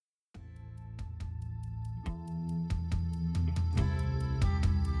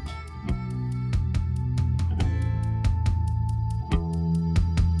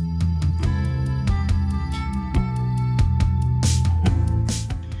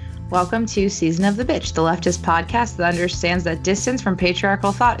Welcome to Season of the Bitch, the leftist podcast that understands that distance from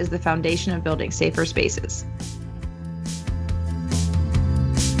patriarchal thought is the foundation of building safer spaces.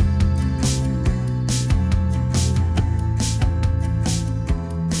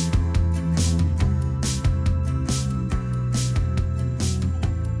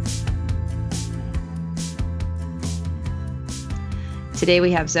 Today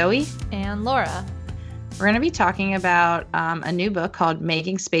we have Zoe and Laura. We're going to be talking about a new book called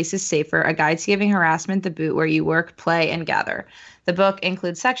Making Spaces Safer, A Guide to Giving Harassment the Boot Where You Work, Play, and Gather. The book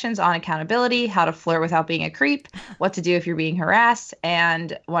includes sections on accountability, how to flirt without being a creep, what to do if you're being harassed,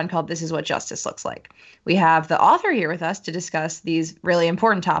 and one called This Is What Justice Looks Like. We have the author here with us to discuss these really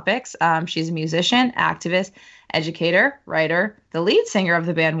important topics. She's a musician, activist, educator, writer, the lead singer of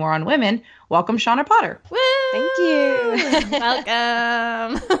the band War on Women. Welcome, Shauna Potter. Woo! Thank you.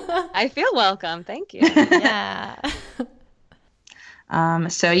 Welcome. I feel welcome. Thank you. Yeah.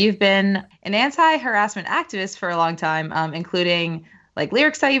 So you've been an anti-harassment activist for a long time, including like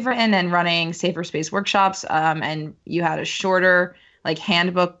lyrics that you've written and running safer space workshops. And you had a shorter like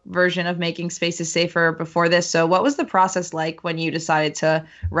handbook version of Making Spaces Safer before this. So what was the process like when you decided to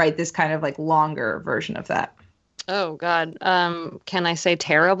write this kind of like longer version of that? Oh, God. Can I say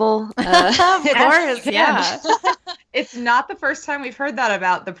terrible? Of course, yeah. It's not the first time we've heard that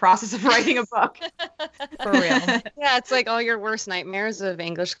about the process of writing a book. For real. Yeah, it's like all your worst nightmares of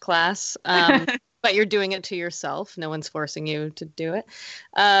English class, but you're doing it to yourself. No one's forcing you to do it.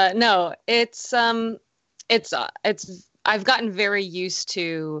 No, it's I've gotten very used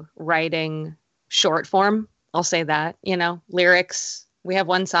to writing short form. I'll say that, lyrics. We have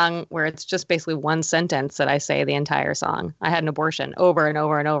one song where it's just basically one sentence that I say the entire song. I had an abortion over and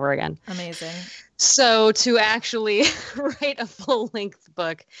over and over again. Amazing. So to actually write a full-length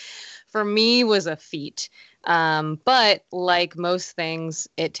book for me was a feat. But like most things,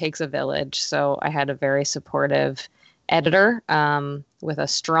 it takes a village. So I had a very supportive editor with a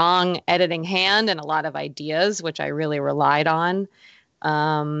strong editing hand and a lot of ideas, which I really relied on.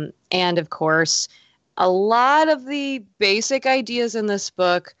 And of course, a lot of the basic ideas in this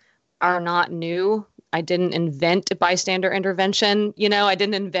book are not new. I didn't invent bystander intervention. I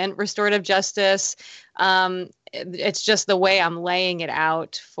didn't invent restorative justice. It's just the way I'm laying it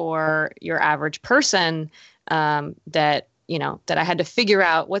out for your average person that I had to figure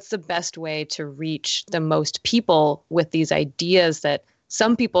out what's the best way to reach the most people with these ideas that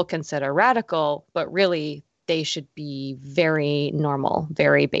some people consider radical, but really they should be very normal,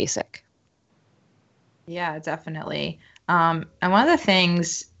 very basic. Yeah, definitely. And one of the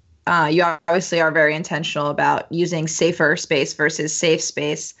things you obviously are very intentional about using safer space versus safe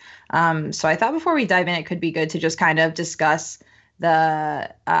space. So I thought before we dive in, it could be good to just kind of discuss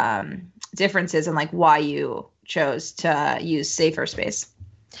the differences and like why you chose to use safer space.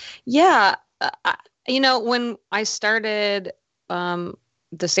 Yeah. When I started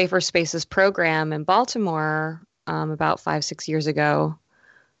the Safer Spaces program in Baltimore about 5-6 years ago,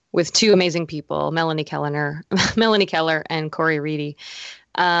 with two amazing people, Melanie Keller and Corey Reedy.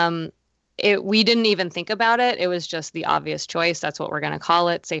 We didn't even think about it. It was just the obvious choice. That's what we're going to call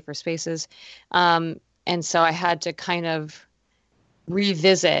it, Safer Spaces. And so I had to kind of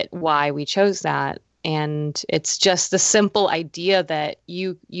revisit why we chose that. And it's just the simple idea that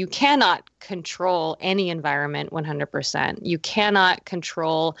you cannot control any environment 100%. You cannot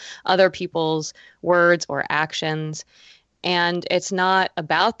control other people's words or actions. And it's not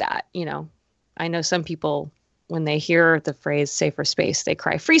about that. I know some people, when they hear the phrase safer space, they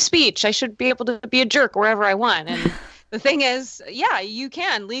cry, free speech. I should be able to be a jerk wherever I want. And the thing is, yeah, you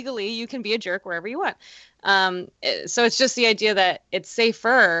can legally, you can be a jerk wherever you want. So it's just the idea that it's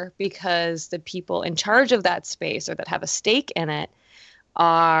safer because the people in charge of that space or that have a stake in it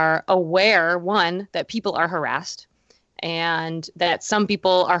are aware, one, that people are harassed and that some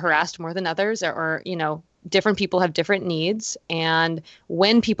people are harassed more than others or different people have different needs. And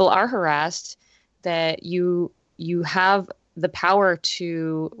when people are harassed, that you have the power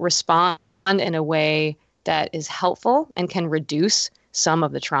to respond in a way that is helpful and can reduce some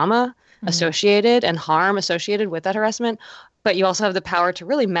of the trauma associated and harm associated with that harassment. But you also have the power to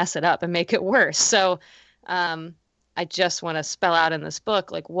really mess it up and make it worse. So I just want to spell out in this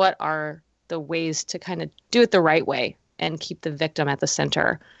book, like, what are the ways to kind of do it the right way and keep the victim at the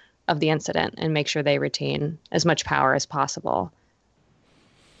center of the incident and make sure they retain as much power as possible.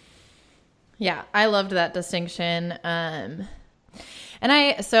 Yeah, I loved that distinction. And And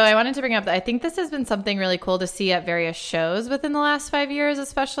I wanted to bring up that I think this has been something really cool to see at various shows within the last 5 years,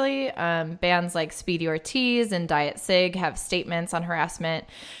 especially bands like Speedy Ortiz and Diet Sig have statements on harassment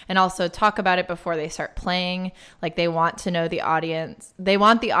and also talk about it before they start playing. Like they want to know the audience. They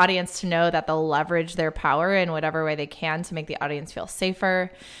want the audience to know that they'll leverage their power in whatever way they can to make the audience feel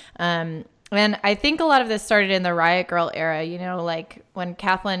safer. And I think a lot of this started in the Riot Grrrl era, like when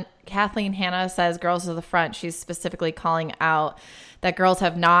Kathleen Hanna says girls to the front, she's specifically calling out that girls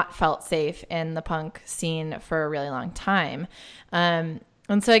have not felt safe in the punk scene for a really long time. And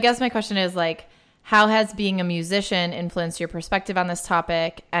so I guess my question is like, how has being a musician influenced your perspective on this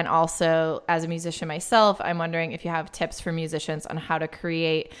topic? And also as a musician myself, I'm wondering if you have tips for musicians on how to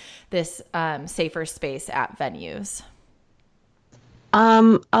create this safer space at venues.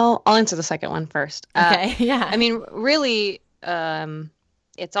 I'll answer the second one first. Okay. Yeah. I mean, really,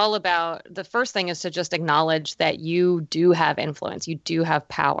 it's all about, the first thing is to just acknowledge that you do have influence. You do have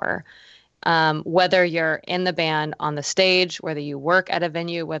power. Whether you're in the band, on the stage, whether you work at a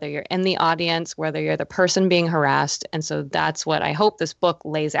venue, whether you're in the audience, whether you're the person being harassed. And so that's what I hope this book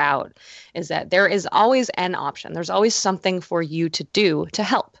lays out, is that there is always an option. There's always something for you to do to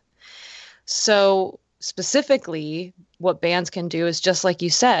help. So specifically, what bands can do is, just like you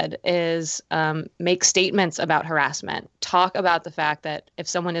said, is make statements about harassment. Talk about the fact that if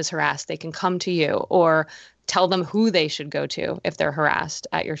someone is harassed, they can come to you, or tell them who they should go to if they're harassed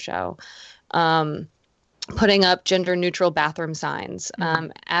at your show. Putting up gender neutral bathroom signs,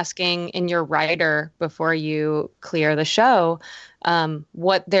 asking in your rider before you clear the show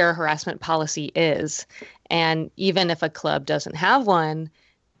what their harassment policy is. And even if a club doesn't have one,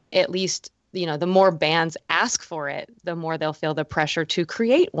 at least the more bands ask for it, the more they'll feel the pressure to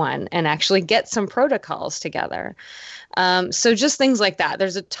create one and actually get some protocols together. So just things like that.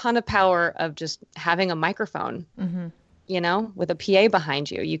 There's a ton of power of just having a microphone, with a PA behind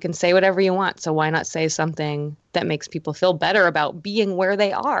you. You can say whatever you want. So why not say something that makes people feel better about being where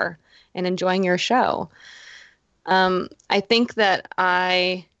they are and enjoying your show? I think that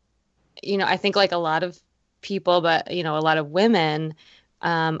I think like a lot of people, but, a lot of women,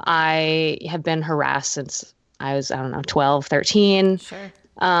 I have been harassed since I was, 12, 13. Sure.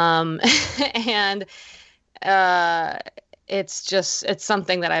 And it's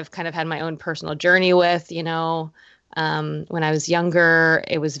something that I've kind of had my own personal journey with, when I was younger,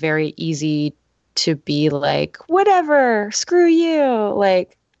 it was very easy to be like, whatever, screw you.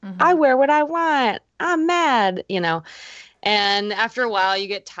 Like, I wear what I want. I'm mad, and after a while you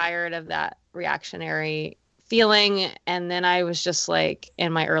get tired of that reactionary feeling. And then I was just like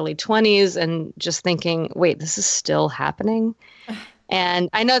in my early 20s and just thinking, wait, this is still happening. And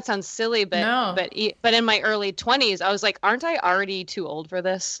I know it sounds silly, but No. but in my early 20s, I was like, aren't I already too old for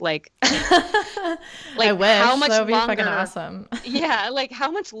this? Like, I wish. How much that would be longer? fucking awesome. Yeah, like how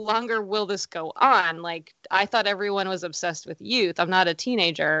much longer will this go on? Like, I thought everyone was obsessed with youth. I'm not a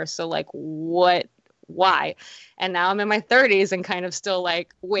teenager, so like, what? Why? And now I'm in my 30s and kind of still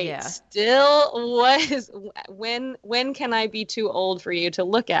like, wait, Yeah. still what is, when can I be too old for you to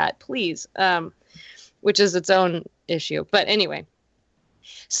look at, please? Which is its own issue. But anyway,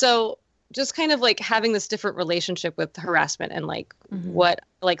 so just kind of like having this different relationship with harassment and like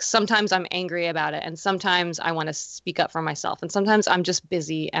sometimes I'm angry about it and sometimes I want to speak up for myself and sometimes I'm just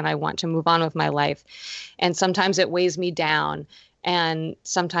busy and I want to move on with my life. And sometimes it weighs me down. And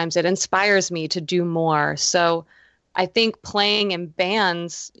sometimes it inspires me to do more. So I think playing in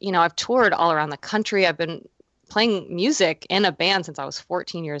bands, I've toured all around the country. I've been playing music in a band since I was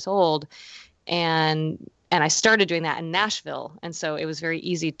 14 years old. And I started doing that in Nashville. And so it was very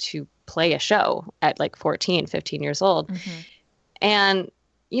easy to play a show at like 14, 15 years old. And,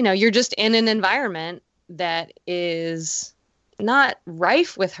 you're just in an environment that is not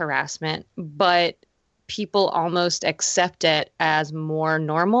rife with harassment, but people almost accept it as more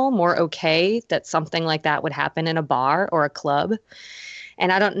normal, more okay that something like that would happen in a bar or a club.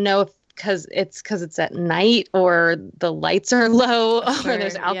 And I don't know if because it's at night or the lights are low Sure, or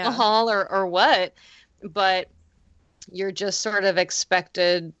there's alcohol or what, but you're just sort of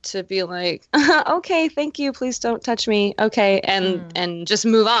expected to be like, okay, thank you, please don't touch me. Okay. And just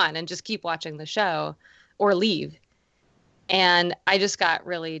move on and just keep watching the show or leave. And I just got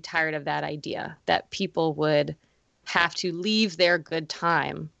really tired of that idea that people would have to leave their good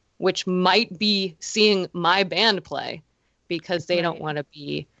time, which might be seeing my band play because they don't want to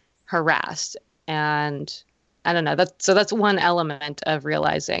be harassed. And I don't know. That's one element of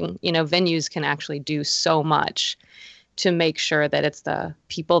realizing, venues can actually do so much to make sure that it's the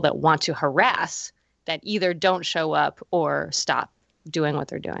people that want to harass that either don't show up or stop doing what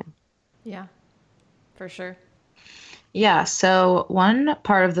they're doing. Yeah, for sure. Yeah, so one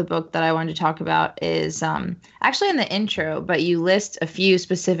part of the book that I wanted to talk about is actually in the intro, but you list a few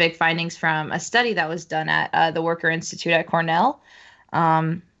specific findings from a study that was done at the Worker Institute at Cornell.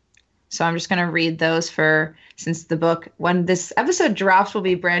 Um, so I'm just going to read those for since the book, when this episode drops, will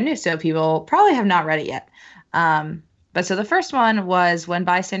be brand new, so people probably have not read it yet. But so the first one was when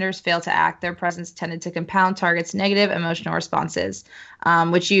bystanders fail to act, their presence tended to compound targets' negative emotional responses,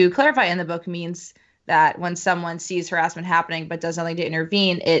 which you clarify in the book means that when someone sees harassment happening but does nothing to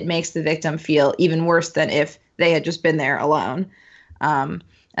intervene, it makes the victim feel even worse than if they had just been there alone. And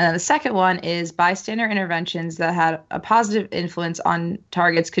then the second one is bystander interventions that had a positive influence on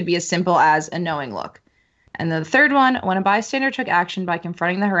targets could be as simple as a knowing look. And the third one, when a bystander took action by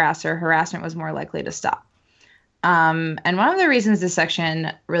confronting the harasser, harassment was more likely to stop. And one of the reasons this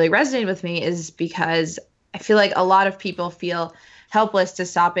section really resonated with me is because I feel like a lot of people feel helpless to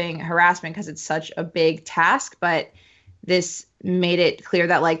stopping harassment because it's such a big task, but this made it clear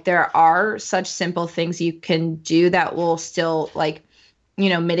that like there are such simple things you can do that will still like,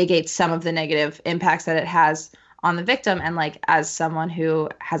 mitigate some of the negative impacts that it has on the victim. And like as someone who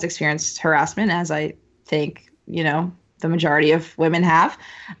has experienced harassment, as I think, the majority of women have,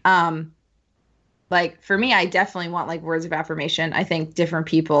 like for me, I definitely want like words of affirmation. I think different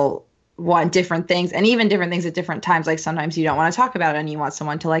people want different things and even different things at different times. Like sometimes you don't want to talk about it and you want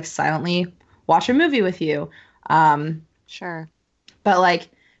someone to like silently watch a movie with you. Sure. But like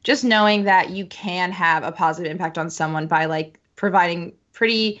just knowing that you can have a positive impact on someone by like providing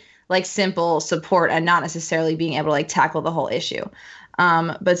pretty like simple support and not necessarily being able to like tackle the whole issue.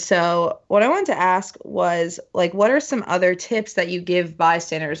 But so what I wanted to ask was like, what are some other tips that you give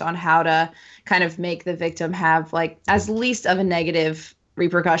bystanders on how to kind of make the victim have like as least of a negative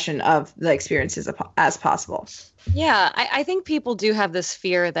repercussion of the experiences as possible? Yeah, I think people do have this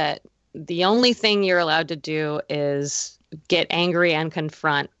fear that the only thing you're allowed to do is get angry and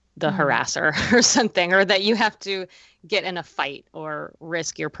confront the harasser or something, or that you have to get in a fight or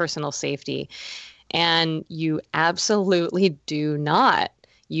risk your personal safety. And you absolutely do not.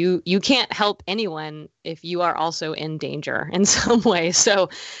 You can't help anyone if you are also in danger in some way. So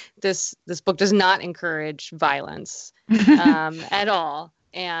this book does not encourage violence at all.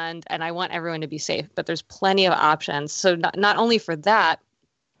 And I want everyone to be safe, but there's plenty of options. So not only for that,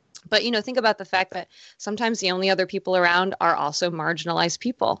 but, think about the fact that sometimes the only other people around are also marginalized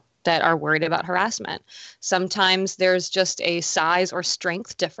people that are worried about harassment. Sometimes there's just a size or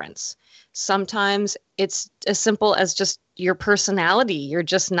strength difference. Sometimes it's as simple as just your personality. You're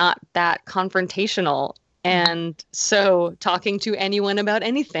just not that confrontational. And so talking to anyone about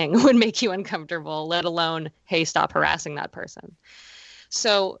anything would make you uncomfortable, let alone, hey, stop harassing that person.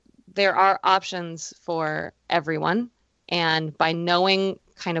 So there are options for everyone. And by knowing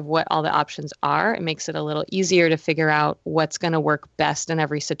kind of what all the options are, it makes it a little easier to figure out what's going to work best in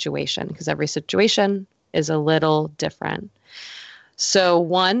every situation, because every situation is a little different. So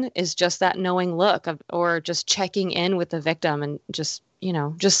one is just that knowing look or just checking in with the victim and just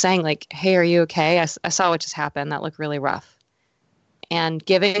saying like, hey, are you okay? I saw what just happened. That looked really rough. And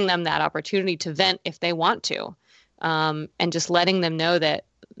giving them that opportunity to vent if they want to. And just letting them know that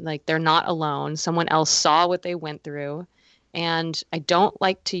like they're not alone. Someone else saw what they went through. And I don't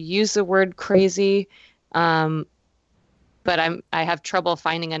like to use the word crazy, but I have trouble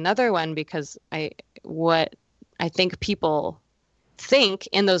finding another one because what I think people think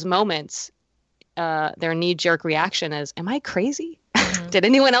in those moments, their knee-jerk reaction is, am I crazy? Mm-hmm. Did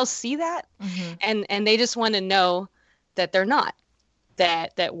anyone else see that? Mm-hmm. And they just want to know that they're not.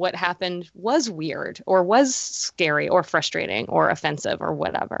 That what happened was weird or was scary or frustrating or offensive or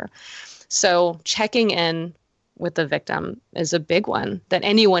whatever. So checking in with the victim is a big one that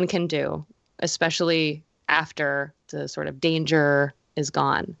anyone can do, especially after the sort of danger is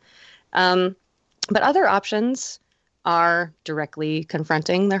gone. But other options are directly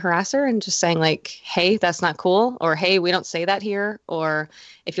confronting the harasser and just saying like, hey, that's not cool, or hey, we don't say that here, or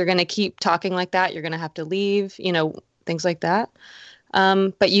if you're going to keep talking like that, you're going to have to leave, things like that.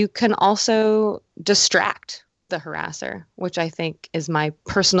 But you can also distract the harasser, which I think is my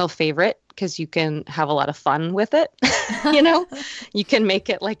personal favorite because you can have a lot of fun with it. You can make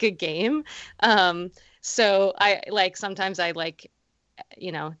it like a game. So I like sometimes I like,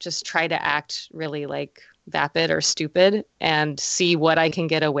 just try to act really like vapid or stupid and see what I can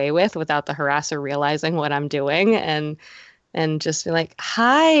get away with without the harasser realizing what I'm doing, and just be like,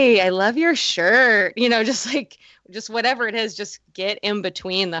 hi, I love your shirt, just whatever it is, just get in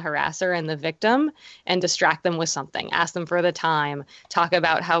between the harasser and the victim and distract them with something. Ask them for the time, talk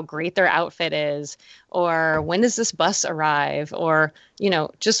about how great their outfit is, or when does this bus arrive, or,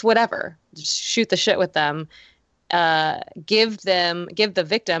 just whatever. Just shoot the shit with them give the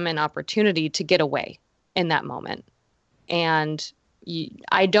victim an opportunity to get away in that moment. And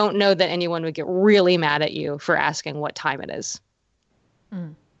I don't know that anyone would get really mad at you for asking what time it is.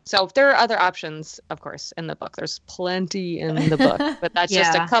 So if there are other options, of course, in the book, there's plenty in the book, but that's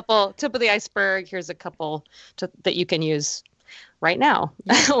just a couple, tip of the iceberg. Here's a couple that you can use right now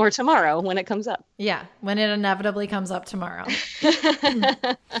or tomorrow when it comes up. Yeah, when it inevitably comes up tomorrow.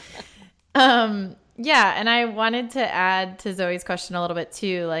 Yeah, and I wanted to add to Zoe's question a little bit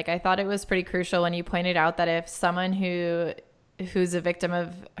too. Like, I thought it was pretty crucial when you pointed out that if someone who's a victim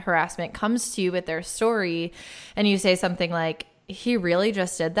of harassment comes to you with their story and you say something like, he really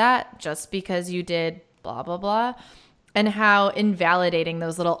just did that just because you did blah, blah, blah, and how invalidating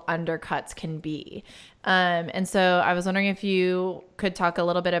those little undercuts can be. And so I was wondering if you could talk a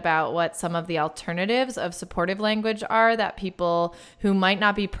little bit about what some of the alternatives of supportive language are that people who might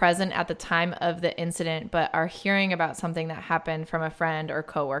not be present at the time of the incident, but are hearing about something that happened from a friend or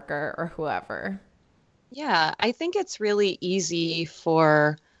coworker or whoever. Yeah, I think it's really easy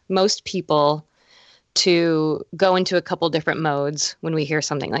for most people to go into a couple different modes when we hear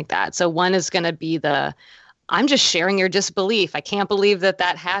something like that. So one is going to be I'm just sharing your disbelief. I can't believe that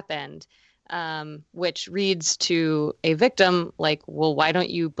happened, which reads to a victim like, well, why don't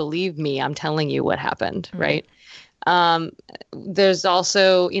you believe me? I'm telling you what happened, right? There's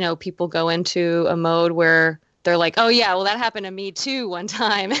also, people go into a mode where they're like, oh, yeah, well, that happened to me too one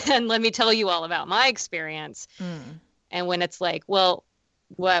time. And let me tell you all about my experience. And when it's like, well,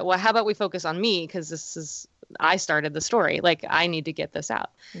 how about we focus on me? Because I started the story. Like, I need to get this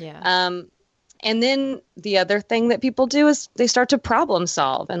out. Yeah. And then the other thing that people do is they start to problem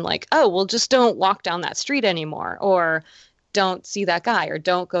solve and like, oh, well, just don't walk down that street anymore, or don't see that guy, or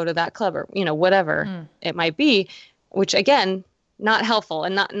don't go to that club, or, whatever it might be, which again, not helpful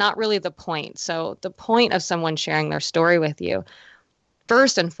and not really the point. So the point of someone sharing their story with you,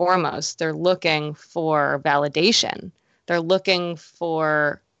 first and foremost, they're looking for validation. They're looking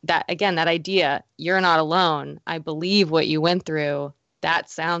for that, again, that idea, you're not alone. I believe what you went through. That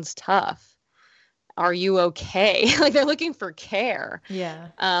sounds tough. Are you okay? Like, they're looking for care. Yeah.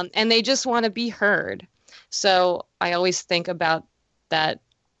 And they just want to be heard. So I always think about that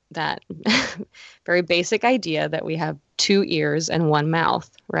very basic idea that we have 2 ears and 1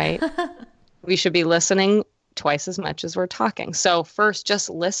 mouth, right? We should be listening twice as much as we're talking. So first, just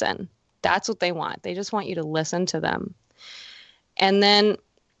listen. That's what they want. They just want you to listen to them. And then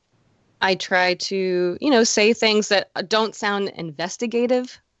I try to, say things that don't sound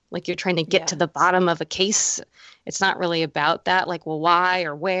investigative, like you're trying to get to the bottom of a case. It's not really about that, like, well, why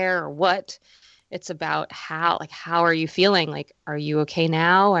or where or what. It's about how are you feeling? Like, are you okay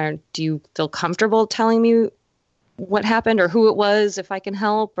now? Or do you feel comfortable telling me what happened or who it was, if I can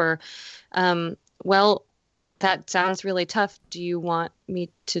help? Or, well, that sounds really tough. Do you want me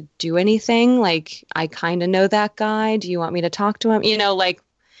to do anything? Like, I kind of know that guy. Do you want me to talk to him? Like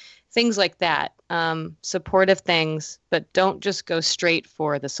things like that. Supportive things, but don't just go straight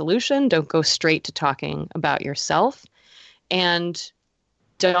for the solution. Don't go straight to talking about yourself, and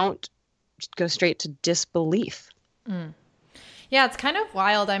don't go straight to disbelief. Yeah, it's kind of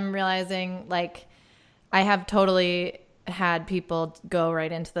wild. I'm realizing, like, I have totally had people go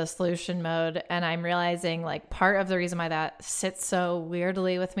right into the solution mode, and I'm realizing, like, part of the reason why that sits so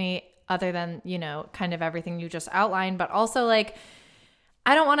weirdly with me, other than, kind of everything you just outlined, but also, like,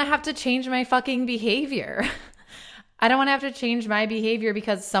 I don't want to have to change my fucking behavior. I don't want to have to change my behavior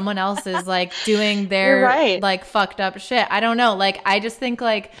because someone else is, like, doing their like fucked up shit. I don't know. Like, I just think,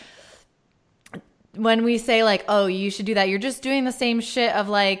 like, when we say, like, oh, you should do that, you're just doing the same shit of,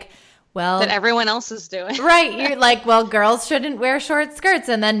 like, well, that everyone else is doing. Right. You're like, well, girls shouldn't wear short skirts,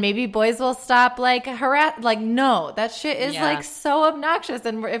 and then maybe boys will stop, like, harass. Like, no, that shit is like so obnoxious.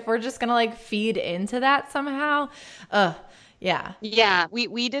 And if we're just going to, like, feed into that somehow, yeah. Yeah.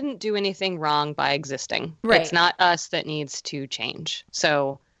 We didn't do anything wrong by existing. Right. It's not us that needs to change.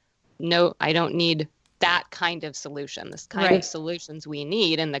 So no, I don't need that kind of solution. This kind of solutions we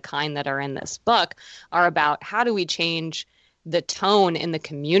need, and the kind that are in this book, are about how do we change the tone in the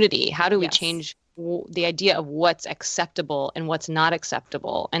community? How do we change the idea of what's acceptable and what's not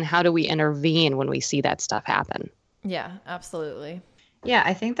acceptable? And how do we intervene when we see that stuff happen? Yeah, absolutely. Yeah,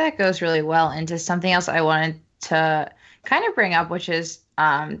 I think that goes really well into something else I wanted to kind of bring up, which is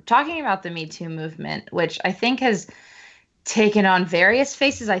talking about the Me Too movement, which I think has taken on various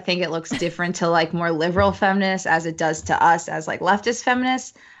faces. I think it looks different to, like, more liberal feminists as it does to us as, like, leftist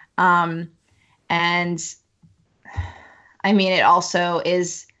feminists. And I mean, it also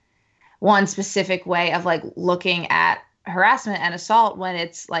is one specific way of, like, looking at harassment and assault when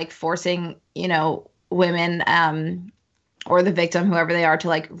it's, like, forcing, women or the victim, whoever they are, to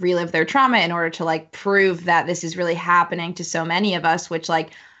like relive their trauma in order to like prove that this is really happening to so many of us, which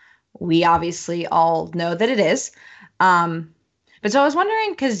like we obviously all know that it is. But so I was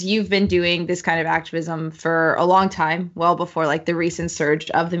wondering, because you've been doing this kind of activism for a long time, well before like the recent surge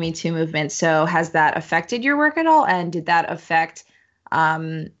of the Me Too movement. So has that affected your work at all? And did that affect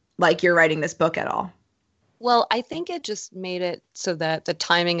like you're writing this book at all? Well, I think it just made it so that the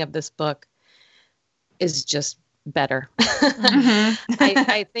timing of this book is just better. Mm-hmm.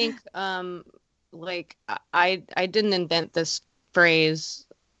 I think like I didn't invent this phrase.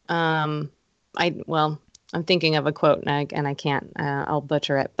 I'm thinking of a quote and I can't, I'll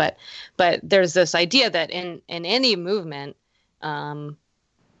butcher it, but there's this idea that in any movement,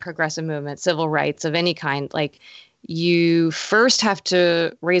 progressive movement, civil rights of any kind, like you first have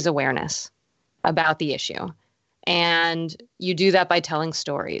to raise awareness about the issue. And you do that by telling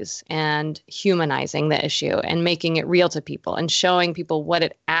stories and humanizing the issue and making it real to people and showing people what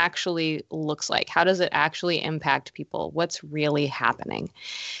it actually looks like. How does it actually impact people? What's really happening?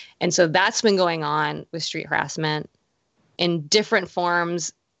 And so that's been going on with street harassment in different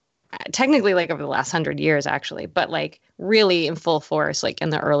forms, technically like over the last 100 years, actually, but like really in full force, like in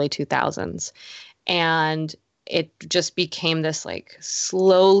the early 2000s. And it just became this like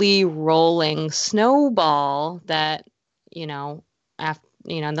slowly rolling snowball that, in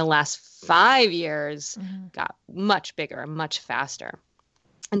the last 5 years got much bigger, much faster.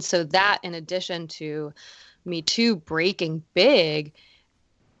 And so that, in addition to Me Too breaking big,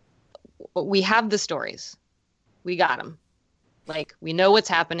 we have the stories. We got them. Like, we know what's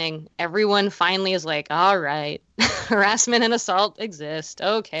happening. Everyone finally is like, all right, harassment and assault exist.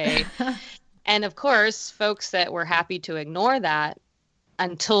 Okay. And of course, folks that were happy to ignore that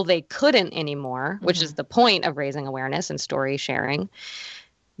until they couldn't anymore, which is the point of raising awareness and story sharing,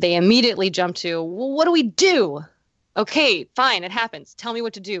 they immediately jump to, well, what do we do? Okay, fine, it happens. Tell me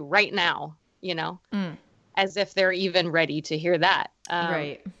what to do right now, as if they're even ready to hear that.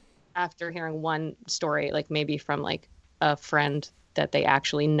 Right. After hearing one story, like maybe from like a friend that they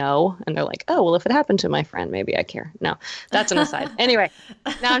actually know, and they're like, oh, well, if it happened to my friend, maybe I care. No, that's an aside. Anyway,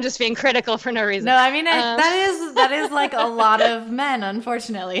 now I'm just being critical for no reason. No, I mean, that is like a lot of men,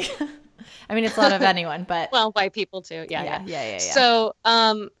 unfortunately. I mean, it's a lot of anyone, but well, white people too. Yeah.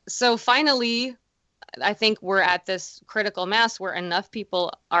 So finally, I think we're at this critical mass where enough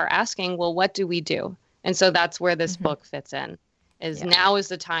people are asking, well, what do we do? And so that's where this book fits in. Now is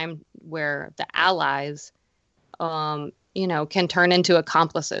the time where the allies, can turn into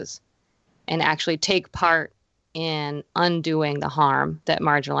accomplices and actually take part in undoing the harm that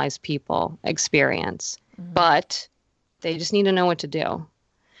marginalized people experience. But they just need to know what to do.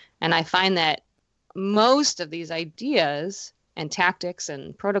 And I find that most of these ideas and tactics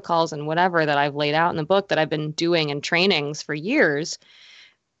and protocols and whatever that I've laid out in the book that I've been doing in trainings for years,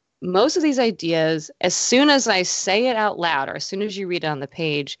 most of these ideas, as soon as I say it out loud or as soon as you read it on the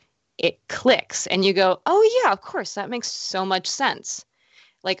page, it clicks and you go, oh yeah, of course, that makes so much sense.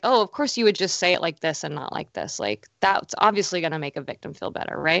 Like, oh, of course you would just say it like this and not like this. Like, that's obviously going to make a victim feel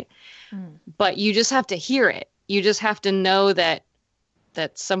better, right? But you just have to hear it. You just have to know that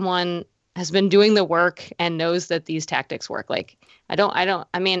someone has been doing the work and knows that these tactics work. Like,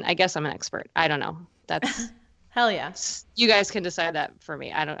 I mean, I guess I'm an expert. I don't know. That's hell yeah. You guys can decide that for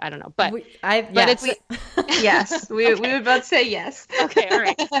me. I don't know. But yes, we would both say yes. Okay, all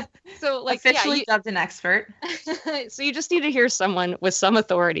right. So like officially dubbed an expert. So you just need to hear someone with some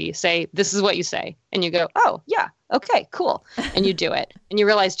authority say, this is what you say. And you go, oh yeah, okay, cool. And you do it. And you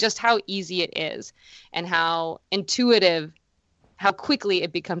realize just how easy it is and how intuitive, how quickly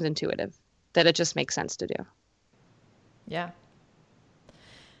it becomes intuitive, that it just makes sense to do. Yeah.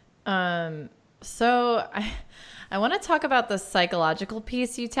 So I want to talk about the psychological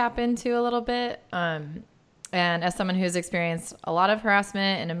piece you tap into a little bit. And as someone who's experienced a lot of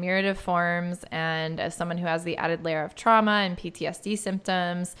harassment in a myriad of forms, and as someone who has the added layer of trauma and PTSD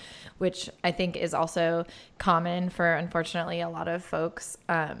symptoms, which I think is also common for, unfortunately, a lot of folks,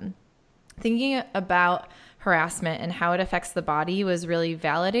 thinking about harassment and how it affects the body was really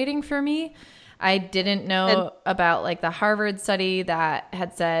validating for me. I didn't know about like the Harvard study that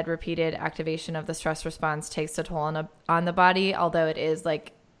had said repeated activation of the stress response takes a toll on the body, although it is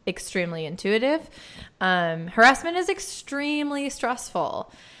like extremely intuitive. Harassment is extremely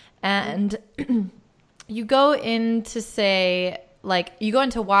stressful. And you go into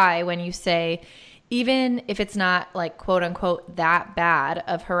why when you say, even if it's not like quote unquote that bad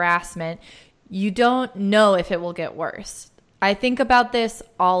of harassment, you don't know if it will get worse. I think about this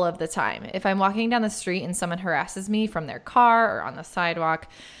all of the time. If I'm walking down the street and someone harasses me from their car or on the sidewalk,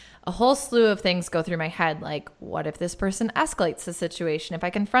 a whole slew of things go through my head. Like, what if this person escalates the situation if I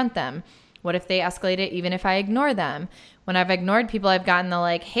confront them? What if they escalate it even if I ignore them? When I've ignored people, I've gotten the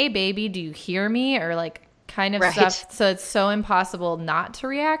like, hey, baby, do you hear me? Or like kind of stuff. So it's so impossible not to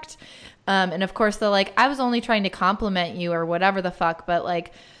react. And of course, they're like, I was only trying to compliment you or whatever the fuck. But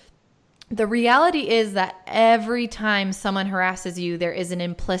like, the reality is that every time someone harasses you, there is an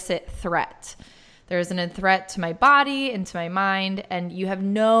implicit threat. There is a threat to my body and to my mind, and you have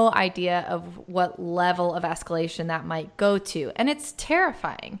no idea of what level of escalation that might go to. And it's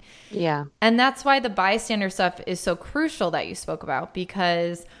terrifying. Yeah. And that's why the bystander stuff is so crucial that you spoke about,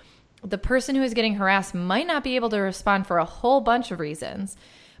 because the person who is getting harassed might not be able to respond for a whole bunch of reasons.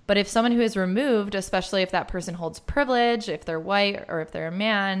 But if someone who is removed, especially if that person holds privilege, if they're white or if they're a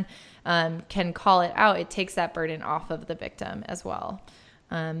man, can call it out, it takes that burden off of the victim as well.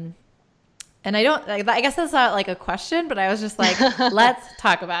 And I guess that's not like a question, but I was just like, let's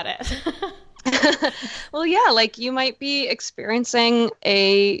talk about it. Well, yeah, like you might be experiencing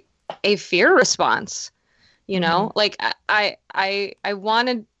a fear response, you know, like I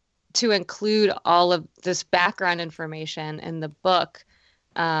wanted to include all of this background information in the book,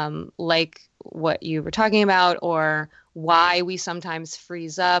 like what you were talking about, or why we sometimes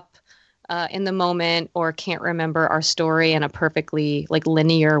freeze up in the moment or can't remember our story in a perfectly like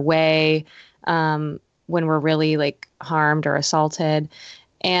linear way when we're really like harmed or assaulted.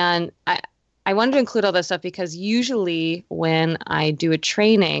 And I wanted to include all this stuff because usually when I do a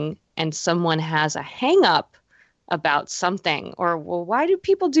training and someone has a hang up about something, or, well, why do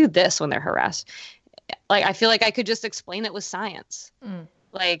people do this when they're harassed? Like, I feel like I could just explain it with science.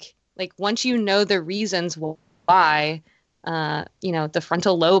 Like once you know the reasons why, the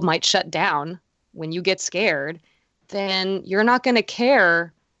frontal lobe might shut down when you get scared, then you're not going to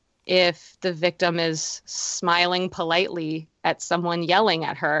care if the victim is smiling politely at someone yelling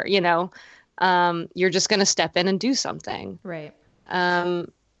at her, you're just going to step in and do something. Right.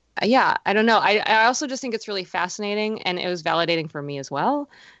 Yeah, I don't know. I also just think it's really fascinating, and it was validating for me as well.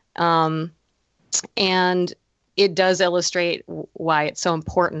 And it does illustrate why it's so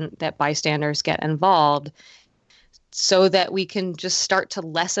important that bystanders get involved so that we can just start to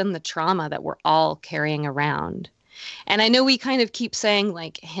lessen the trauma that we're all carrying around. And I know we kind of keep saying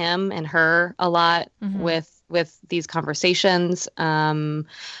like him and her a lot with these conversations.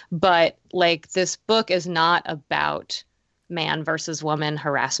 But like this book is not about man versus woman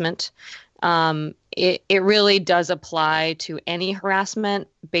harassment. It really does apply to any harassment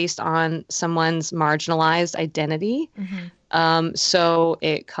based on someone's marginalized identity. So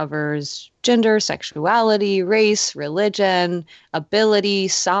it covers gender, sexuality, race, religion, ability,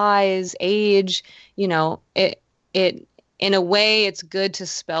 size, age. It in a way, it's good to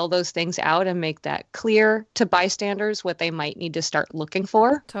spell those things out and make that clear to bystanders what they might need to start looking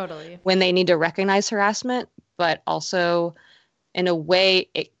for. Totally. When they need to recognize harassment, but also in a way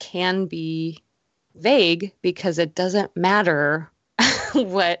it can be vague because it doesn't matter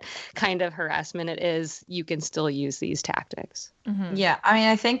what kind of harassment it is, you can still use these tactics. Yeah, I mean,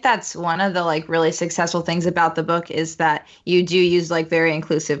 I think that's one of the like really successful things about the book is that you do use like very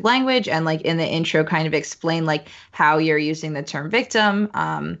inclusive language and like in the intro kind of explain like how you're using the term victim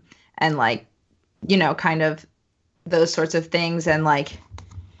and like, kind of those sorts of things, and like,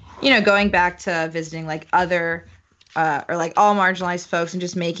 going back to visiting like other or like all marginalized folks and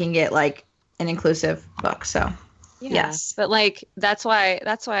just making it like an inclusive book. So yeah. Yes. But like that's why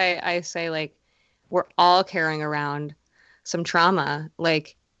I say like we're all carrying around some trauma.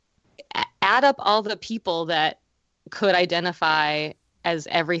 Like add up all the people that could identify as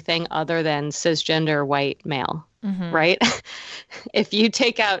everything other than cisgender white male, right? If you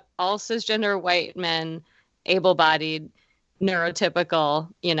take out all cisgender white men, able-bodied, neurotypical,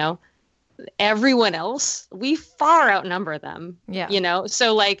 everyone else, we far outnumber them. Yeah.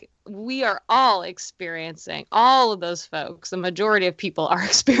 So like we are all experiencing, all of those folks, the majority of people are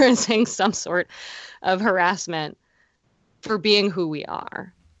experiencing some sort of harassment for being who we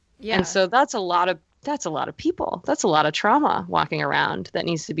are. Yeah. And so that's a lot of people. That's a lot of trauma walking around that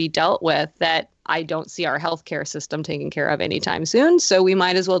needs to be dealt with that I don't see our healthcare system taking care of anytime soon. So we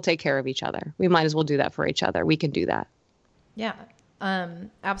might as well take care of each other. We might as well do that for each other. We can do that. Yeah,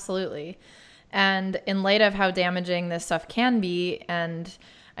 absolutely. And in light of how damaging this stuff can be, and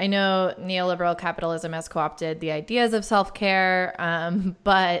I know neoliberal capitalism has co-opted the ideas of self-care,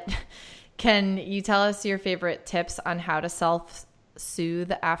 but can you tell us your favorite tips on how to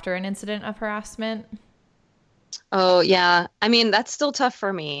self-soothe after an incident of harassment? Oh, yeah. I mean, that's still tough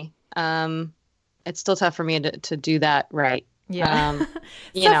for me. It's still tough for me to do that right. Yeah.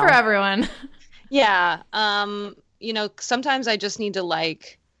 For everyone. Yeah. Sometimes I just need to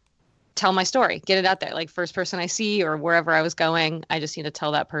like tell my story, get it out there. Like first person I see or wherever I was going, I just need to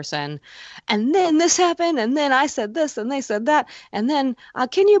tell that person. And then this happened, and then I said this, and they said that, and then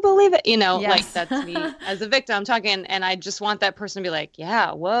can you believe it? Like Yes. that's me as a victim talking, and I just want that person to be like,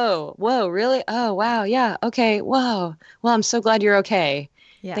 yeah, whoa, whoa, really? Oh, wow, yeah, okay, whoa. Well, I'm so glad you're okay.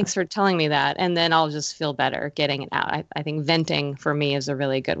 Yeah. Thanks for telling me that. And then I'll just feel better getting it out. I think venting for me is a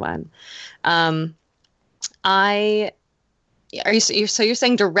really good one. I so you're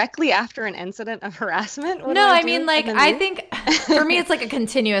saying directly after an incident of harassment? What do No, I I do? mean, like, And then I leave? think for me, it's like a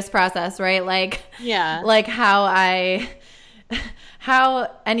continuous process, right? Like, Yeah. like how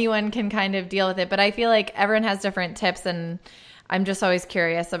anyone can kind of deal with it. But I feel like everyone has different tips, and I'm just always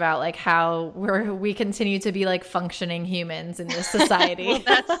curious about like how we continue to be like functioning humans in this society.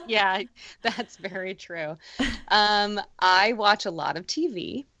 Well, that's very true. I watch a lot of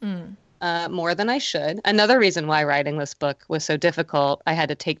TV. More than I should. Another reason why writing this book was so difficult, I had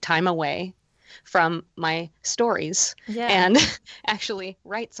to take time away from my stories Yeah. and actually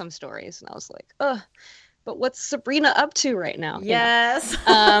write some stories. And I was like, oh, but what's Sabrina up to right now? Yes.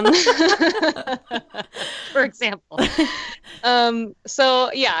 For example.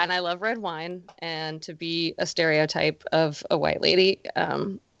 So yeah, and I love red wine. And to be a stereotype of a white lady,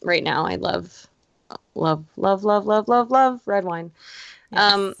 right now I love red wine.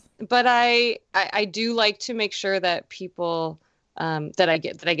 Yes. But I do like to make sure that people that I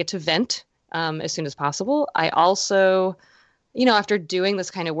get to vent as soon as possible. I also, after doing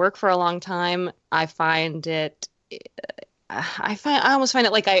this kind of work for a long time, I almost find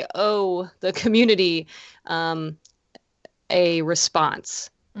it like I owe the community a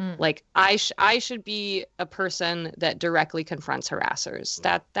response. Like I should be a person that directly confronts harassers.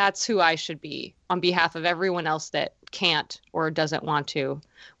 That's who I should be on behalf of everyone else that can't or doesn't want to,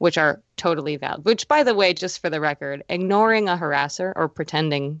 which are totally valid. Which, by the way, just for the record, ignoring a harasser or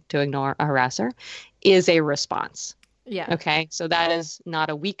pretending to ignore a harasser is a response. Yeah. Okay. So that is not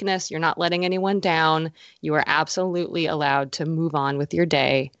a weakness. You're not letting anyone down. You are absolutely allowed to move on with your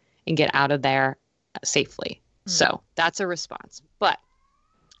day and get out of there safely. So that's a response. But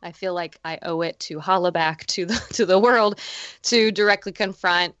I feel like I owe it to Hollaback to the world to directly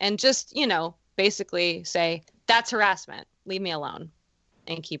confront and just, basically say, that's harassment. Leave me alone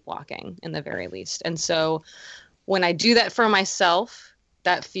and keep walking in the very least. And so when I do that for myself,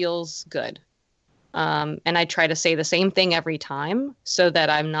 that feels good. And I try to say the same thing every time so that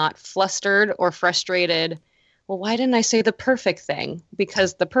I'm not flustered or frustrated. Well, why didn't I say the perfect thing?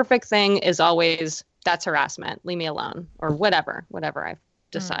 Because the perfect thing is always, that's harassment. Leave me alone, or whatever I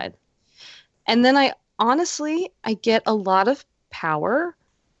decide. And then I get a lot of power,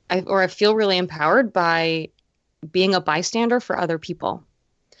 I feel really empowered by being a bystander for other people.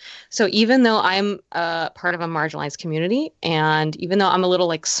 So even though I'm part of a marginalized community, and even though I'm a little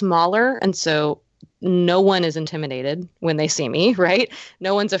like smaller, and so no one is intimidated when they see me, right?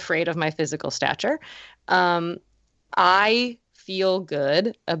 No one's afraid of my physical stature. I feel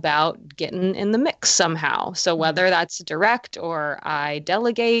good about getting in the mix somehow. So whether that's direct or I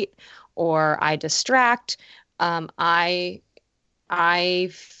delegate or I distract, I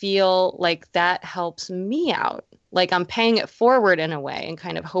feel like that helps me out. Like I'm paying it forward in a way and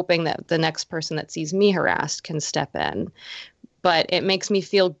kind of hoping that the next person that sees me harassed can step in. But it makes me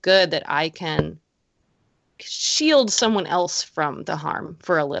feel good that I can shield someone else from the harm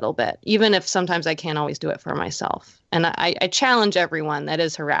for a little bit, even if sometimes I can't always do it for myself. And I challenge everyone that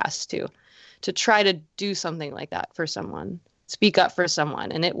is harassed to try to do something like that for someone, speak up for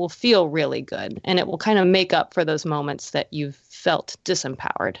someone, and it will feel really good. And it will kind of make up for those moments that you've felt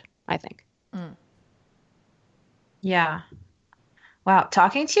disempowered, I think. Yeah. Wow.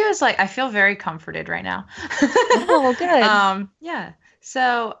 Talking to you is like, I feel very comforted right now. Oh, good. Yeah.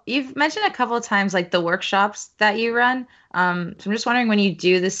 So you've mentioned a couple of times like the workshops that you run. So I'm just wondering, when you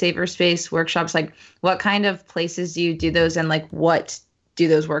do the Safer Space workshops, like what kind of places do you do those, and like what do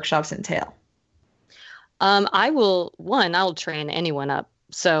those workshops entail? I will train anyone up.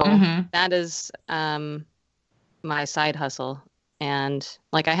 So that is my side hustle. And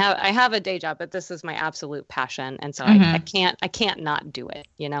like I have a day job, but this is my absolute passion. And so I can't not do it,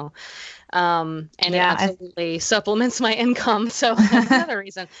 and it absolutely supplements my income. So that's another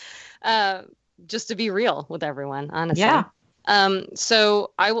reason, just to be real with everyone, honestly. Yeah. So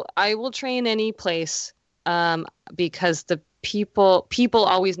I will train any place, because the people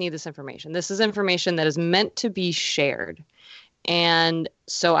always need this information. This is information that is meant to be shared. And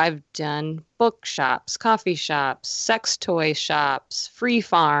so I've done bookshops, coffee shops, sex toy shops, free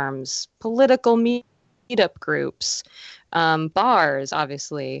farms, political meetup groups, bars,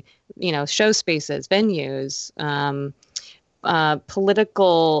 obviously, show spaces, venues,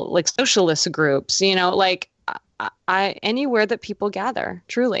 political, like socialist groups, like anywhere that people gather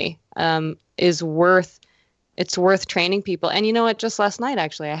truly is worth, it's worth training people. And you know what, just last night,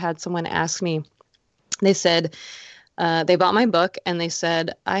 actually, I had someone ask me, they said, they bought my book and they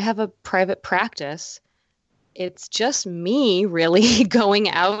said, I have a private practice. It's just me really going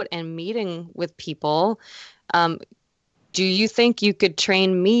out and meeting with people. Do you think you could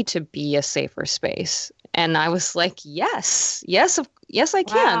train me to be a safer space? And I was like, yes, I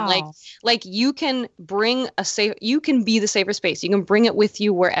can. Wow. Like you can bring you can be the safer space. You can bring it with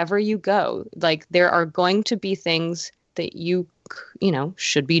you wherever you go. Like there are going to be things that you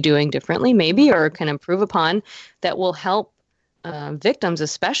should be doing differently maybe, or can improve upon, that will help victims,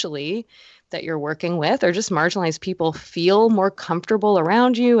 especially that you're working with, or just marginalized people, feel more comfortable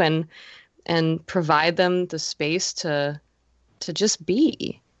around you, and provide them the space to just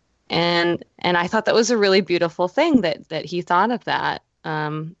be. And I thought that was a really beautiful thing that he thought of that.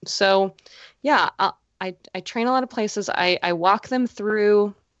 So yeah, I train a lot of places. I walk them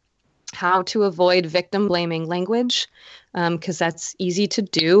through how to avoid victim blaming language, because that's easy to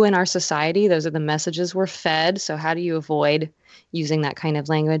do in our society. Those are the messages we're fed. So how do you avoid using that kind of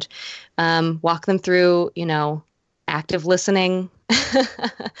language? Walk them through, active listening,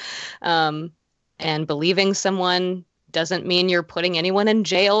 and believing someone doesn't mean you're putting anyone in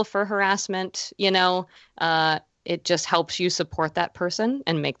jail for harassment. It just helps you support that person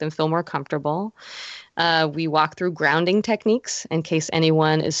and make them feel more comfortable. We walk through grounding techniques in case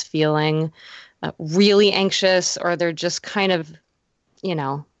anyone is feeling really anxious, or they're just kind of,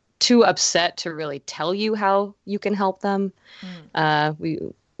 too upset to really tell you how you can help them. I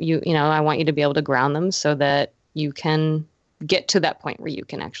want you to be able to ground them so that you can get to that point where you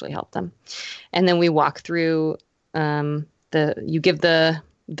can actually help them. And then we walk through you give the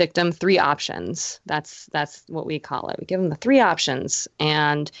victim 3 options. That's what we call it. We give them the 3 options.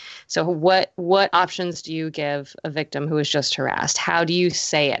 And so what options do you give a victim who is just harassed? How do you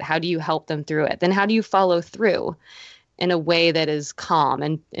say it? How do you help them through it? Then how do you follow through in a way that is calm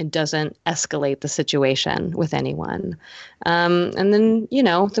and doesn't escalate the situation with anyone? And then,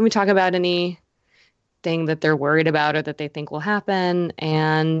 then we talk about any thing that they're worried about or that they think will happen.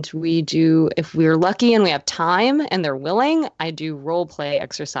 And we do, if we're lucky and we have time and they're willing, I do role play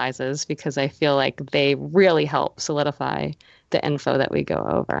exercises, because I feel like they really help solidify the info that we go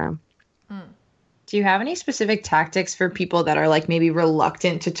over. Do you have any specific tactics for people that are like maybe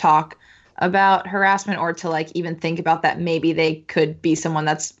reluctant to talk about harassment, or to like even think about that maybe they could be someone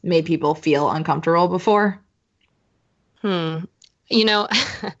that's made people feel uncomfortable before?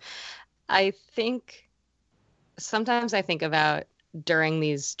 I think sometimes I think about, during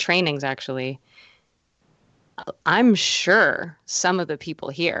these trainings, actually, I'm sure some of the people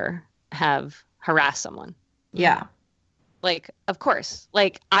here have harassed someone. Yeah. Like, of course,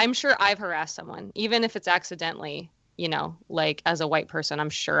 like I'm sure I've harassed someone, even if it's accidentally, like as a white person, I'm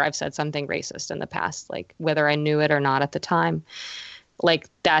sure I've said something racist in the past, like whether I knew it or not at the time. Like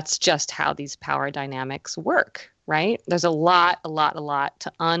that's just how these power dynamics work, right? There's a lot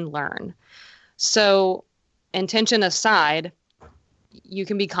to unlearn. So intention aside, you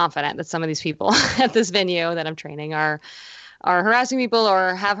can be confident that some of these people at this venue that I'm training are harassing people,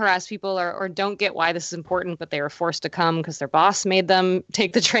 or have harassed people, or don't get why this is important, but they were forced to come because their boss made them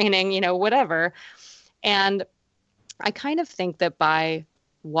take the training, whatever. And I kind of think that by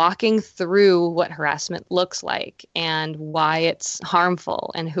walking through what harassment looks like and why it's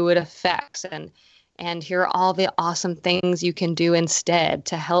harmful and who it affects, and here are all the awesome things you can do instead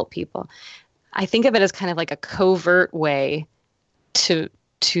to help people, I think of it as kind of like a covert way to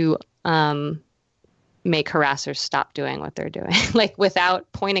make harassers stop doing what they're doing, like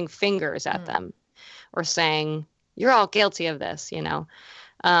without pointing fingers at them or saying, you're all guilty of this, but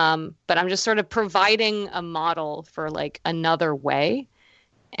I'm just sort of providing a model for like another way.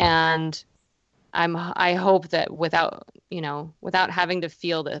 And I hope that without having to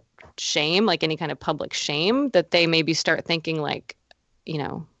feel the shame, like any kind of public shame, that they maybe start thinking like,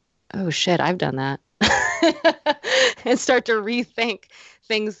 oh shit, I've done that. And start to rethink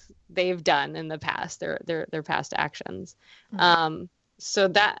things they've done in the past, their past actions. So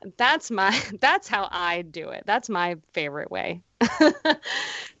that's how I do it. That's my favorite way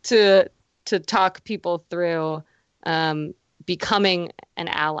to talk people through becoming an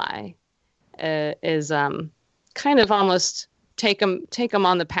ally, is kind of almost take them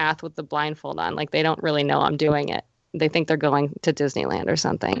on the path with the blindfold on, like they don't really know I'm doing it. They think they're going to Disneyland or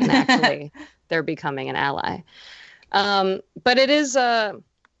something, and actually they're becoming an ally. But it is a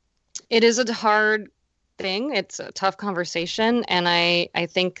hard thing. It's a tough conversation. And I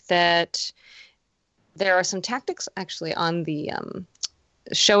think that there are some tactics actually on the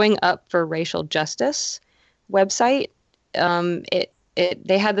Showing Up for Racial Justice website.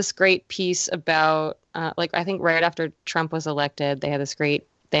 They had this great piece about like I think right after Trump was elected, they had this great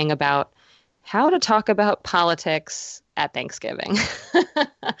thing about how to talk about politics at Thanksgiving.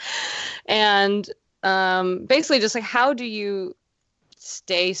 And basically just like how do you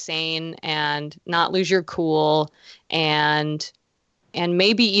stay sane and not lose your cool and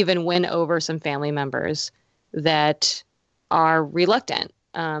maybe even win over some family members that are reluctant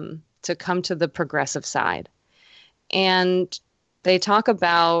to come to the progressive side. And they talk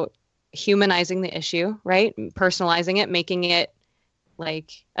about humanizing the issue, right? Personalizing it, making it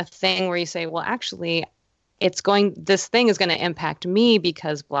like a thing where you say, well, actually, this thing is going to impact me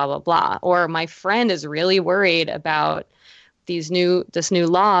because blah, blah, blah. Or my friend is really worried about this new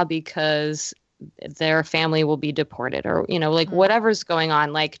law because their family will be deported, or, like whatever's going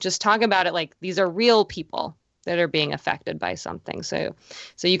on. Like, just talk about it like these are real people that are being affected by something. So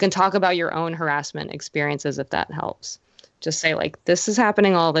you can talk about your own harassment experiences if that helps. Just say like, this is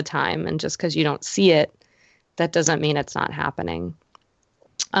happening all the time. And just because you don't see it, that doesn't mean it's not happening.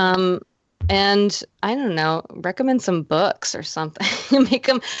 And I don't know, recommend some books or something. Make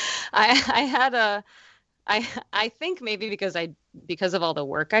them. I think maybe because of all the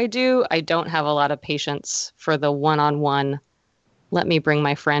work I do, I don't have a lot of patience for the one-on-one. Let me bring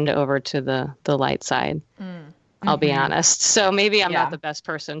my friend over to the light side. I'll be honest. So maybe I'm not the best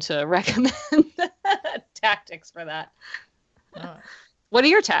person to recommend tactics for that. Oh. What are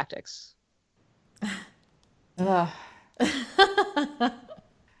your tactics? I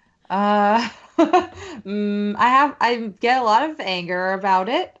get a lot of anger about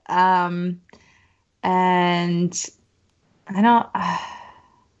it. And I don't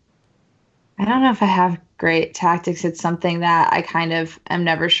know if I have great tactics. It's something that I kind of am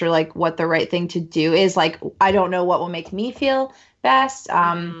never sure like what the right thing to do is. Like, I don't know what will make me feel best.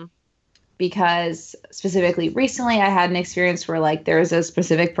 Because specifically recently I had an experience where like there was a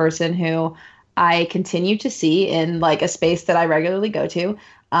specific person who I continue to see in like a space that I regularly go to,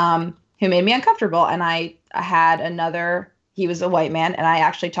 who made me uncomfortable. And I had he was a white man, and I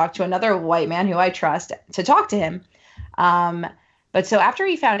actually talked to another white man who I trust to talk to him. But so after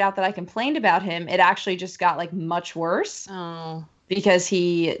he found out that I complained about him, it actually just got like much worse. Oh. Because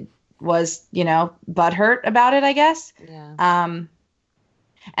he was, butthurt about it, I guess. Yeah.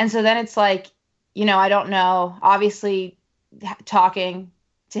 And so then it's like, I don't know, obviously talking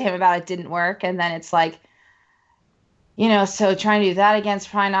to him about it didn't work. And then it's like, so trying to do that again is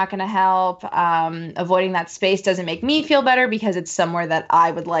probably not going to help. Avoiding that space doesn't make me feel better because it's somewhere that I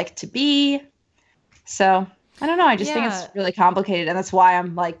would like to be. So I don't know. I just think it's really complicated. And that's why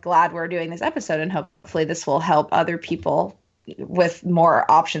I'm like glad we're doing this episode. And hopefully this will help other people with more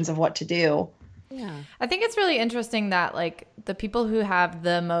options of what to do. Yeah. I think it's really interesting that like the people who have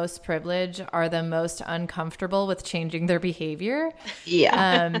the most privilege are the most uncomfortable with changing their behavior.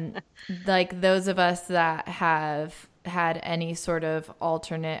 Yeah. Like those of us that have had any sort of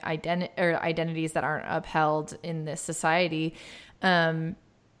alternate identities that aren't upheld in this society,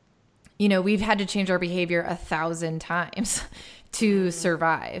 we've had to change our behavior 1,000 times to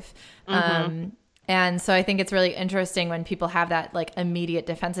survive. And so I think it's really interesting when people have that like immediate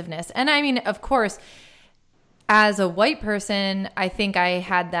defensiveness. And I mean, of course, as a white person, I think I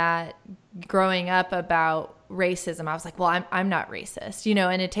had that growing up about racism. I was like, well, I'm not racist,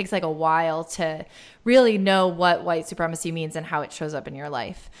 and it takes like a while to really know what white supremacy means and how it shows up in your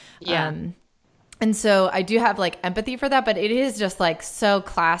life. Yeah. And so I do have like empathy for that, but it is just like so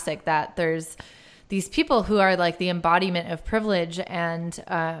classic that there's these people who are like the embodiment of privilege,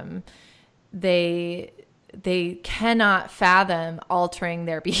 and they cannot fathom altering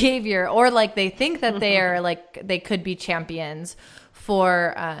their behavior, or like they think that they are like they could be champions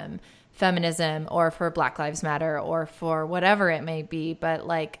for feminism or for Black Lives Matter or for whatever it may be, but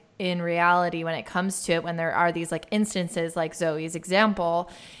like in reality, when it comes to it, when there are these like instances like Zoe's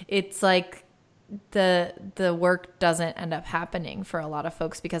example, it's like the work doesn't end up happening for a lot of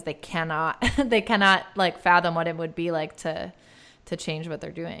folks because they cannot like fathom what it would be like to change what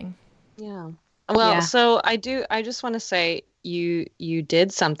they're doing. Yeah. Well, so I just want to say you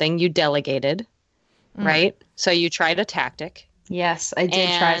did something, you delegated, right? So you tried a tactic. Yes, I did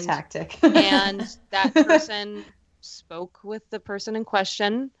try a tactic. And that person spoke with the person in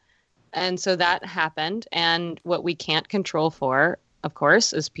question. And so that happened. And what we can't control for, of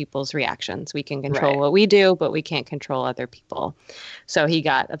course, is people's reactions. We can control what we do, but we can't control other people. So he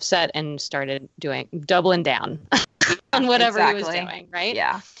got upset and started doubling down on whatever he was doing, right?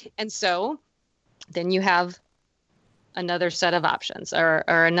 Yeah. And so then you have another set of options, or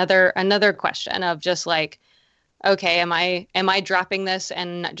another question of just like, okay, am I dropping this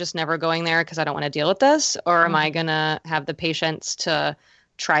and just never going there because I don't want to deal with this, or am I gonna have the patience to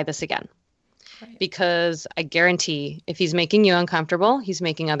try this again? Right. Because I guarantee if he's making you uncomfortable, he's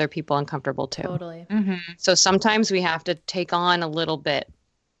making other people uncomfortable too. Totally. So sometimes we have to take on a little bit,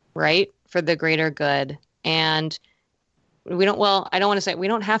 right, for the greater good. And we don't, well, I don't want to say we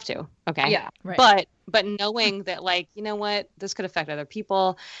don't have to. Okay. Yeah. Right. But knowing that, like, you know what, this could affect other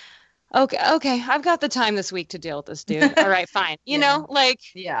people. Okay, I've got the time this week to deal with this dude. All right, fine. You know, like,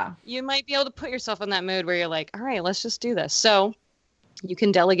 you might be able to put yourself in that mood where you're like, all right, let's just do this. So you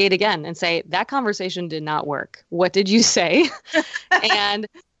can delegate again and say, that conversation did not work. What did you say? And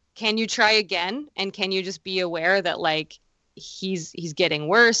can you try again? And can you just be aware that, like, he's getting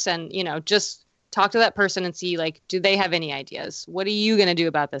worse, and, you know, just talk to that person and see, like, do they have any ideas? What are you going to do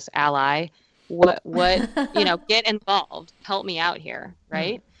about this, ally? What, you know, get involved. Help me out here.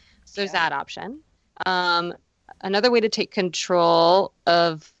 Right. So there's that option. Another way to take control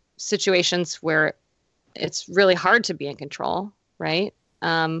of situations where it's really hard to be in control, right?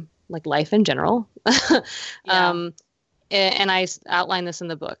 Like life in general. And I outline this in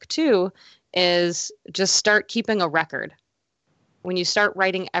the book too, is just start keeping a record. When you start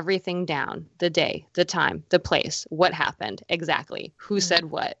writing everything down, the day, the time, the place, what happened exactly, who said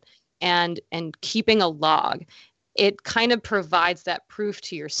what, and keeping a log, it kind of provides that proof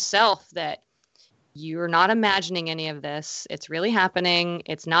to yourself that you're not imagining any of this. It's really happening.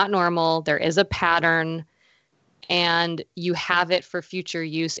 It's not normal. There is a pattern, and you have it for future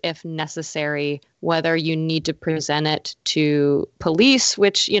use if necessary, whether you need to present it to police,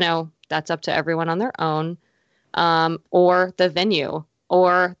 which, you know, that's up to everyone on their own, or the venue,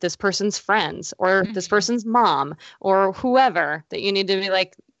 or this person's friends, or this person's mom, or whoever, that you need to be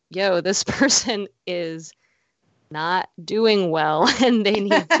like, yo, this person is not doing well and they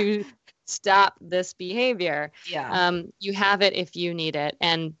need to stop this behavior. You have it if you need it.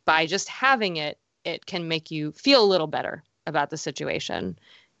 And by just having it, it can make you feel a little better about the situation.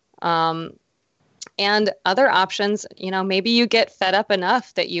 And other options, you know, maybe you get fed up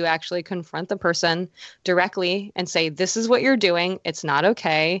enough that you actually confront the person directly and say, this is what you're doing. It's not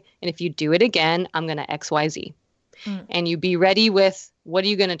okay. And if you do it again, I'm going to XYZ. And you be ready with, what are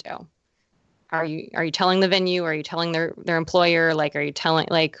you going to do? Are you telling the venue? Are you telling their employer? Like, are you telling,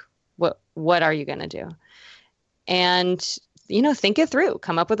 like, what are you going to do? And, you know, think it through,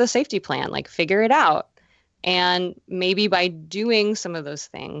 come up with a safety plan, like figure it out. And maybe by doing some of those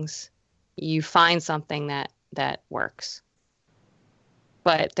things, you find something that works.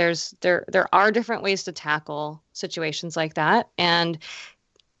 But there are different ways to tackle situations like that. And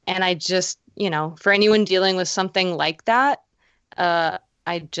I just, you know, for anyone dealing with something like that,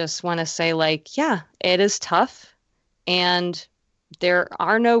 I just want to say, like, yeah, it is tough, and there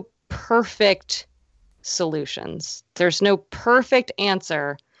are no perfect solutions. There's no perfect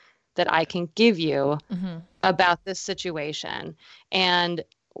answer that I can give you about this situation. And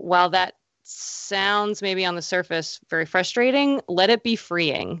while that sounds maybe on the surface very frustrating, let it be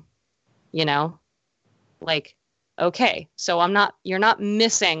freeing, you know, like, okay, so you're not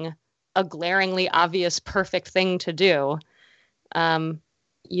missing a glaringly obvious perfect thing to do.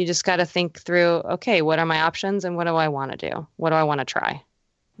 You just got to think through, okay, what are my options and what do I want to do? What do I want to try?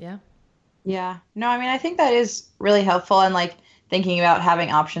 Yeah. Yeah. No, I mean, I think that is really helpful, and like thinking about having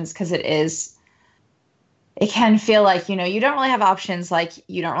options, because it can feel like, you know, you don't really have options, like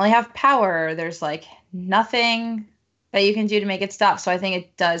you don't really have power. There's like nothing that you can do to make it stop. So I think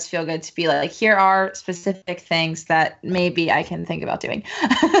it does feel good to be like, here are specific things that maybe I can think about doing.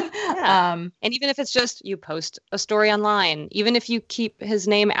 And even if it's just you post a story online, even if you keep his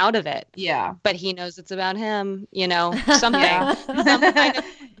name out of it, but he knows it's about him, you know, something, some kind of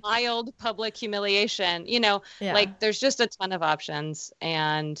mild public humiliation, you know, like there's just a ton of options.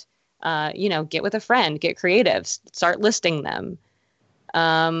 And you know, get with a friend, get creative, start listing them.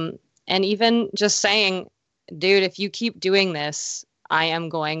 And even just saying, dude, if you keep doing this, I am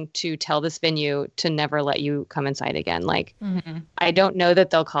going to tell this venue to never let you come inside again. Like, I don't know that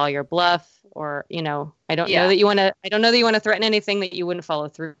they'll call your bluff, or, you know, I don't know that you want to threaten anything that you wouldn't follow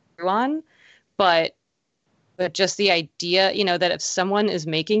through on, but just the idea, you know, that if someone is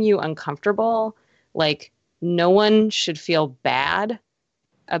making you uncomfortable, like, no one should feel bad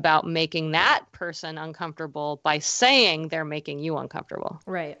about making that person uncomfortable by saying they're making you uncomfortable.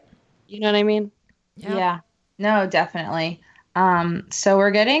 Right. You know what I mean? Yeah. No, definitely. So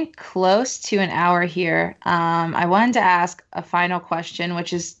we're getting close to an hour here. I wanted to ask a final question,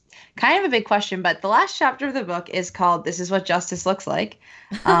 which is kind of a big question, but the last chapter of the book is called "This is What Justice Looks Like."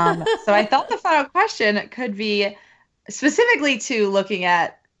 So I thought the final question could be, specifically to looking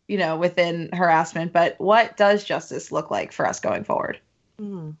at, within harassment, but what does justice look like for us going forward?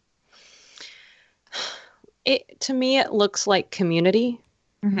 Hmm. To me, it looks like community,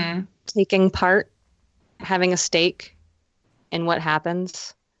 taking part, having a stake in what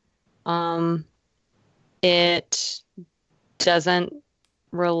happens. It doesn't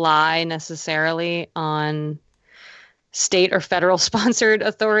rely necessarily on state or federal sponsored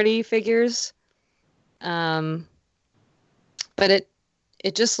authority figures. But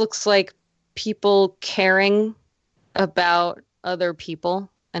it just looks like people caring about other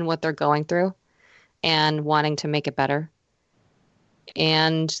people and what they're going through and wanting to make it better.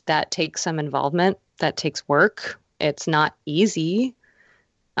 And that takes some involvement, that takes work. It's not easy,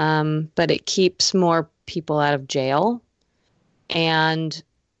 but it keeps more people out of jail, and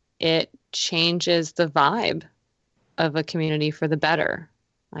it changes the vibe of a community for the better,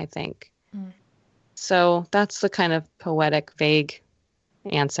 I think. So that's the kind of poetic, vague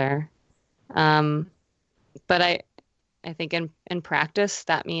answer. But I think in practice,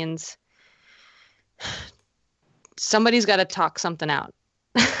 that means somebody's got to talk something out,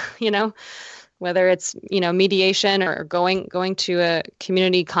 whether it's, mediation or going to a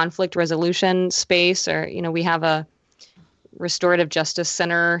community conflict resolution space, or, we have a restorative justice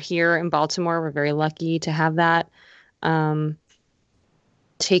center here in Baltimore. We're very lucky to have that.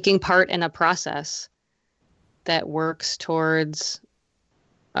 Taking part in a process that works towards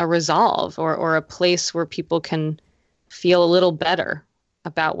a resolve or a place where people can feel a little better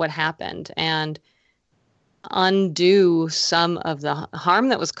about what happened and undo some of the harm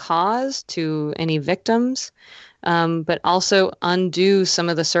that was caused to any victims, but also undo some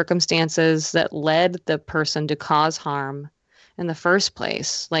of the circumstances that led the person to cause harm in the first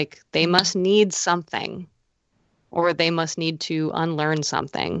place. Like, they must need something, or they must need to unlearn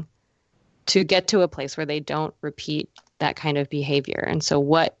something to get to a place where they don't repeat that kind of behavior. And so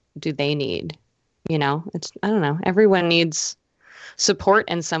what do they need? I don't know. Everyone needs support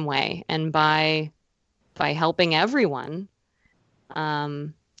in some way. And by helping everyone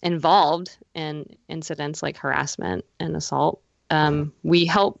involved in incidents like harassment and assault, we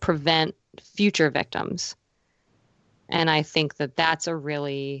help prevent future victims. And I think that that's a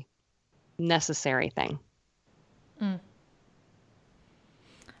really necessary thing.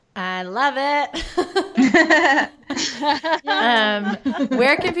 I love it.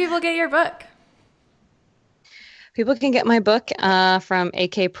 Where can people get your book? People can get my book from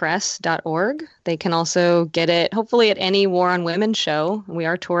akpress.org. They can also get it, hopefully, at any War on Women show. We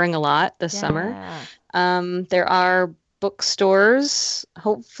are touring a lot this summer. There are bookstores.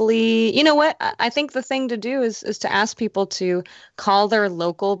 Hopefully, you know what? I think the thing to do is to ask people to call their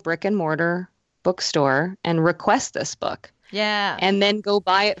local brick and mortar bookstore and request this book. Yeah. And then go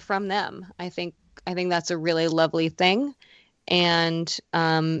buy it from them. I think that's a really lovely thing. And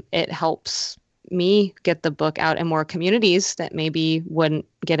it helps me get the book out in more communities that maybe wouldn't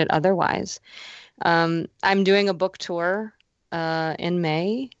get it otherwise. I'm doing a book tour in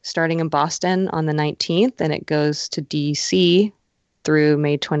May, starting in Boston on the 19th, and it goes to DC through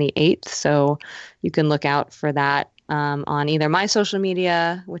May 28th. So you can look out for that on either my social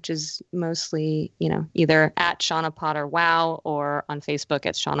media, which is mostly, either at Shauna Potter Wow, or on Facebook,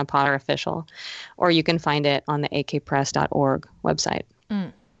 it's Shauna Potter Official, or you can find it on the akpress.org website.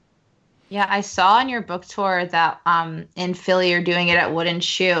 Yeah, I saw on your book tour that in Philly you're doing it at Wooden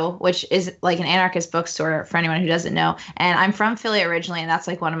Shoe, which is like an anarchist bookstore for anyone who doesn't know. And I'm from Philly originally, and that's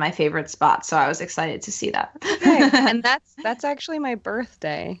like one of my favorite spots. So I was excited to see that. Okay. And that's actually my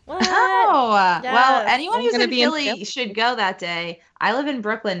birthday. What? Oh, Yes. Well, anyone who's in be in Philly Philly. should go that day. I live in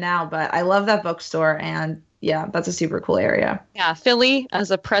Brooklyn now, but I love that bookstore, and yeah, that's a super cool area. Yeah, Philly,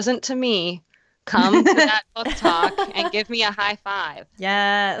 as a present to me, come to that book talk and give me a high five.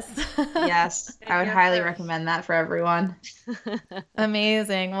 Yes. Yes, I would highly recommend that for everyone.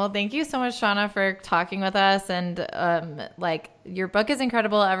 Amazing. Well, thank you so much, Shauna, for talking with us. And your book is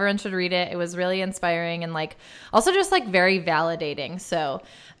incredible. Everyone should read it. It was really inspiring and also just very validating. So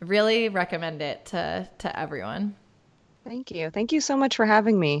really recommend it to everyone. Thank you. Thank you so much for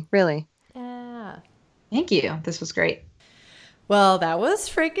having me. Really. Yeah. Thank you. This was great. Well, that was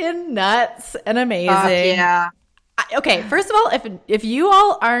freaking nuts and amazing. Yeah. Okay, first of all, if you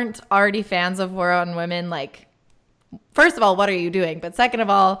all aren't already fans of War on Women, first of all, what are you doing? But second of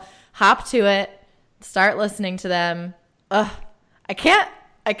all, hop to it, start listening to them. I can't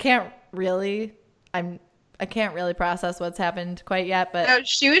really process what's happened quite yet, but No,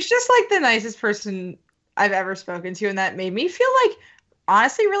 she was just the nicest person I've ever spoken to, and that made me feel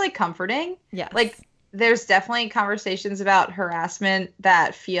honestly really comforting. yes. There's definitely conversations about harassment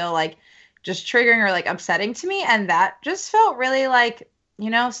that feel just triggering or like upsetting to me. And that just felt really like,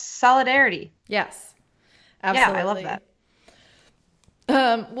 solidarity. Yes. Absolutely. Yeah, I love that.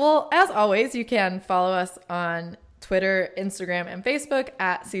 Well, as always, you can follow us on Twitter, Instagram, and Facebook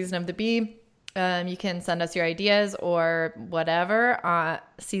at Season of the Bee. You can send us your ideas or whatever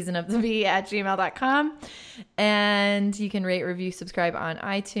seasonofthebee@gmail.com. And you can rate, review, subscribe on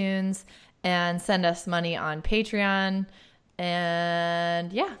iTunes, and send us money on Patreon.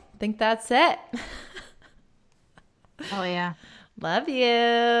 And yeah, I think that's it. Oh, yeah. Love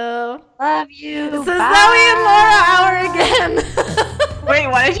you. Love you. It's the Zoe and Laura hour again. Wait,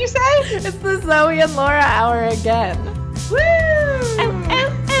 what did you say? It's the Zoe and Laura hour again. Woo! Oh,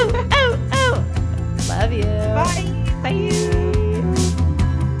 oh, oh, oh, oh. Love you. Bye. Bye.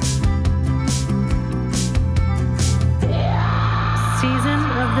 Season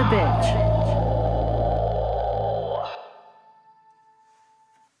of the Bitch.